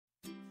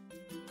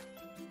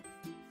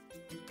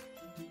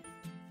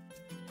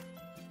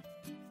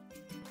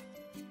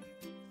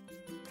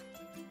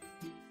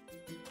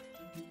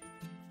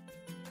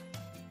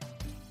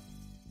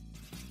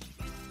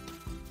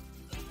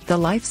The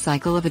life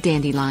cycle of a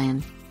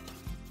dandelion.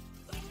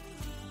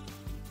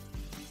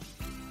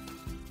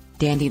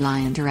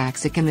 Dandelion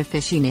Taraxacum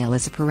officinale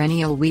is a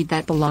perennial weed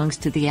that belongs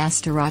to the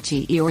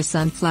Asteraceae or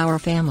sunflower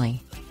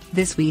family.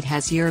 This weed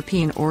has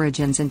European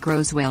origins and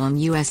grows well in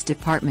U.S.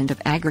 Department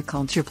of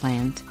Agriculture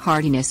plant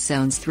hardiness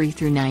zones 3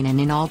 through 9 and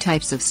in all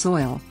types of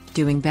soil,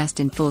 doing best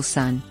in full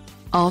sun.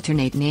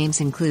 Alternate names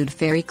include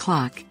fairy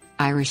clock,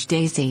 Irish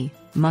daisy,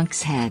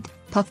 monk's head,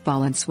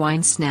 puffball and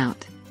swine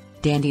snout.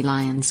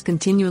 Dandelions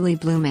continually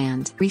bloom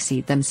and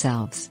reseed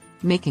themselves,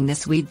 making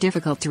this weed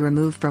difficult to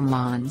remove from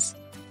lawns.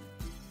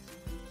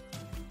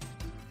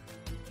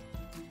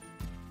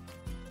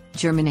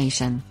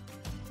 Germination.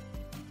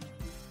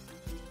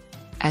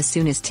 As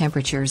soon as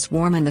temperatures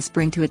warm in the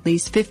spring to at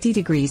least 50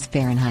 degrees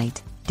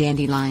Fahrenheit,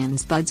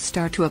 dandelions' buds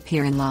start to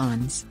appear in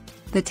lawns.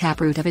 The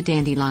taproot of a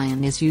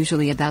dandelion is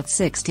usually about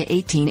 6 to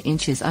 18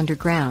 inches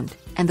underground,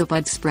 and the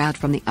buds sprout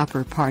from the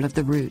upper part of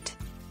the root.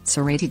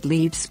 Serrated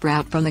leaves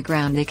sprout from the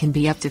ground. They can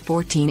be up to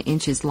 14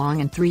 inches long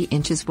and 3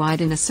 inches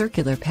wide in a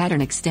circular pattern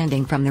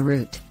extending from the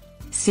root.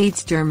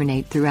 Seeds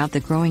germinate throughout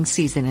the growing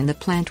season and the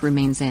plant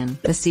remains in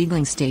the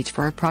seedling stage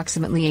for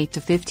approximately 8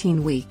 to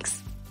 15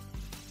 weeks.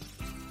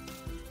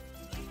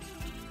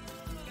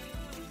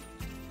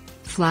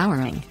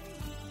 Flowering.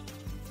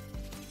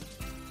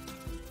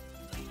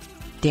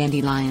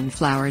 Dandelion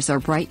flowers are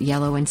bright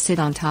yellow and sit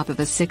on top of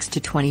a 6 to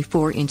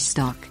 24-inch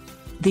stalk.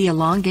 The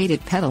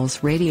elongated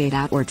petals radiate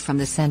outward from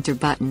the center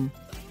button.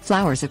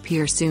 Flowers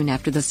appear soon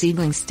after the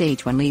seedling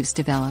stage when leaves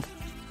develop.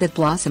 The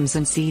blossoms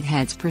and seed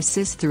heads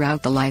persist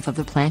throughout the life of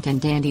the plant,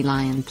 and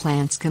dandelion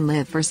plants can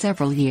live for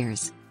several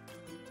years.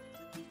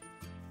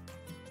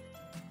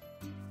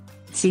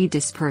 Seed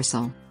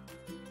dispersal.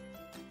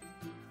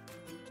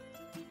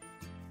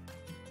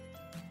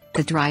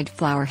 The dried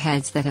flower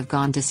heads that have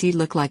gone to seed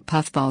look like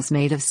puffballs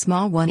made of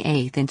small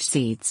 1/8-inch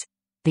seeds.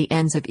 The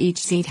ends of each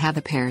seed have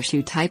a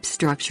parachute-type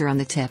structure on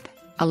the tip,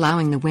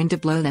 allowing the wind to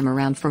blow them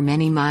around for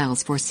many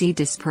miles for seed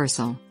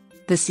dispersal.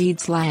 The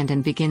seeds land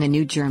and begin a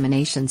new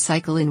germination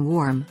cycle in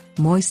warm,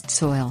 moist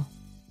soil.